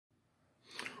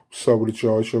What's up with it,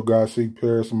 y'all? It's your guy,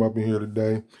 Paris. I'm up in here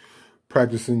today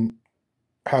practicing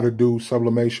how to do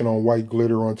sublimation on white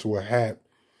glitter onto a hat.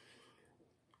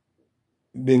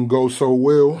 Didn't go so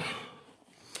well.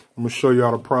 I'm going to show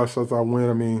y'all the process I went.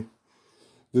 I mean,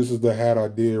 this is the hat I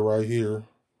did right here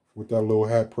with that little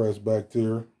hat press back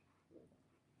there.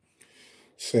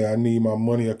 Say I need my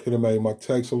money. I could have made my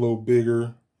text a little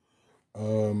bigger.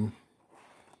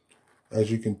 As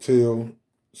you can tell,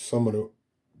 some of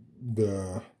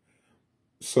the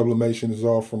sublimation is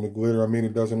off from the glitter. I mean,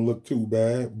 it doesn't look too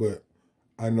bad, but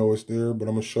I know it's there. But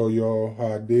I'm going to show y'all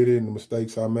how I did it and the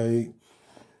mistakes I made.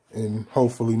 And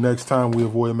hopefully next time we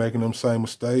avoid making them same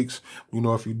mistakes. You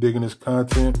know, if you're digging this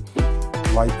content,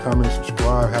 like, comment,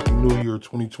 subscribe. Happy New Year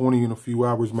 2020 in a few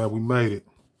hours, man. We made it.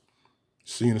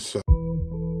 See you in a sec.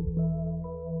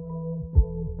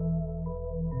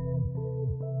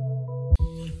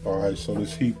 Alright, so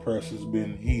this heat press has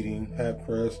been heating. Hat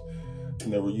press.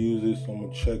 Never use this, so I'm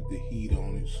gonna check the heat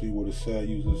on it, see what it says.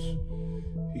 Use this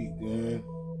heat gun.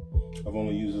 I've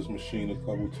only used this machine a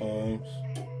couple times.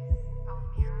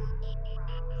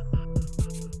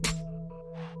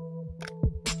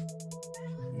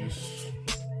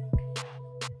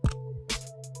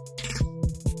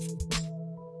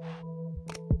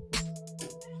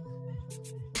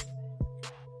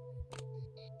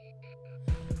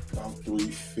 About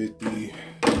 350.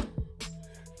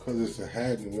 Because it's a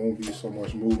hat and won't be so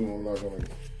much moving, I'm not going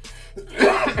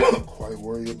to quite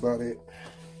worry about it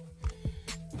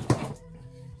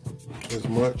as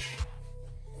much.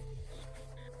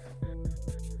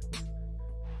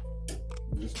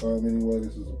 This time anyway,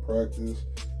 this is a practice.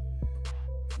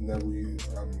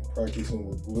 I'm practicing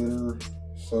with glitter,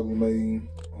 sublimating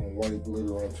on white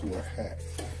glitter onto a hat.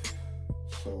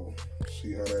 So,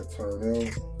 see how that turned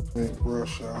out. Then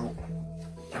brush out.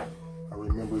 I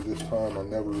remember this time, I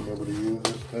never remember to use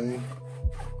this thing.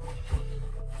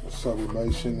 The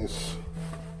sublimation is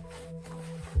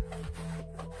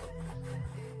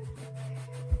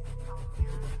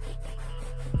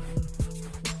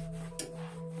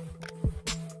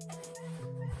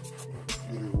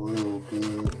get it real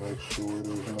good, make sure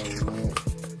there's no lint.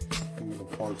 Even the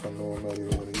parts I know I'm not even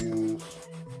going to use.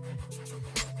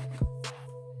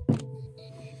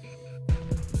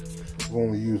 I've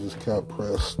only used this cap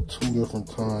press 2 different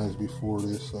times before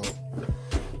this, so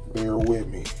bear with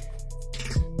me.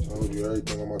 I told you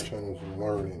everything on my channel is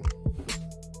learning.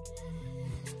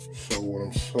 So when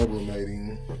I'm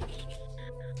sublimating,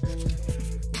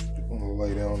 I'm gonna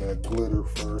lay down that glitter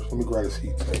first. Let me grab this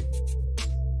heat tape.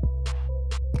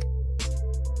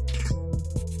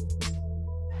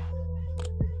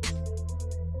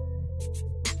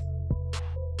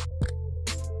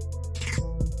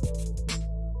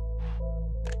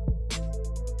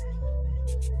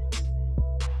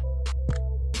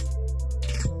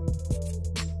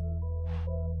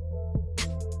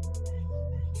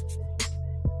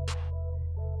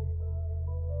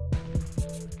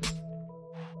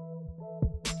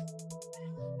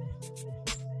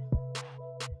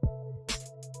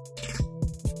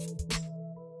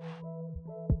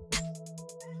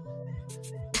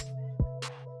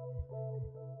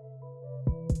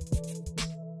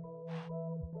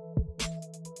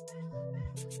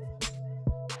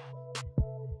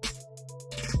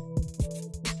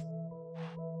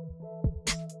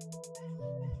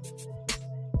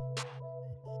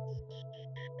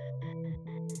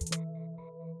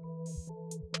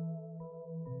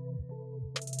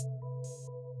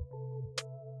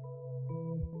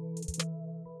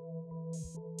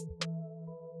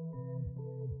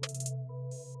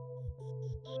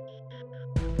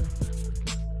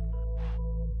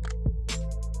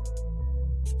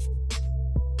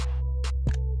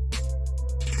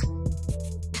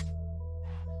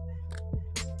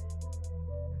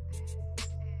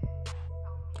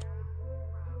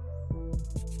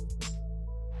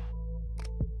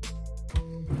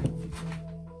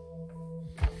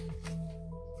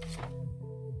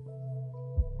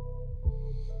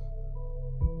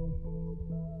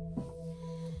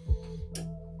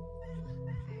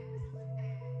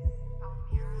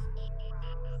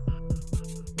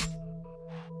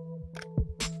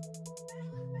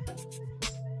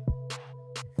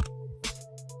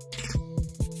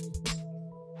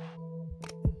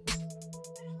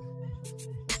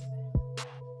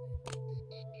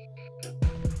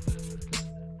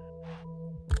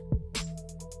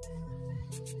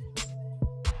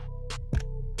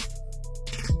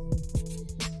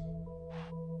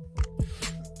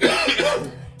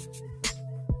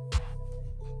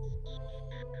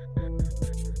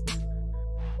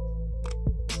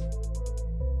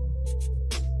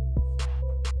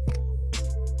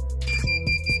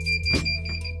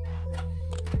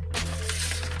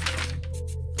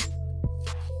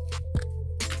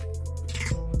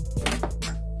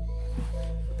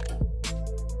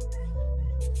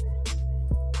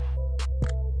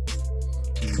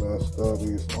 messed up.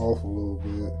 It's off a little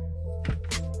bit.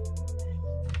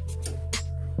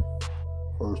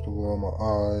 First of all, my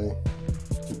I,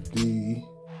 the D,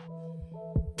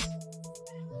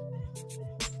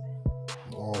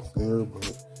 off there, but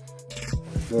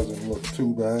it doesn't look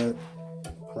too bad.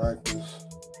 Practice,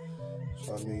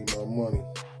 so I need my money.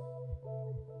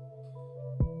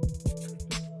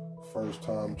 First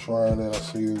time trying it, I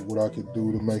see what I could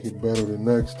do to make it better the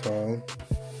next time.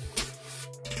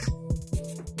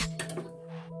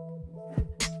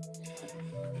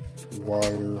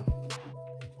 Wider.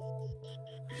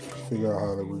 Figure out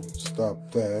how to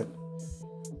stop that.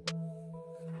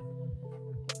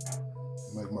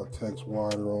 Make my text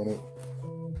wider on it.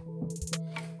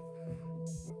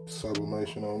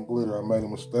 Sublimation on glitter. I made a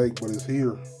mistake, but it's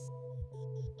here.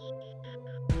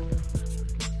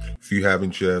 If you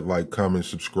haven't yet, like, comment,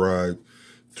 subscribe.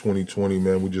 2020,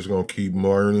 man, we're just gonna keep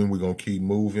learning. We're gonna keep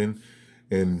moving.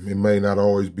 And it may not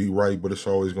always be right, but it's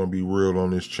always gonna be real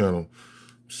on this channel.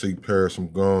 Seek Paris,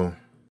 I'm gone.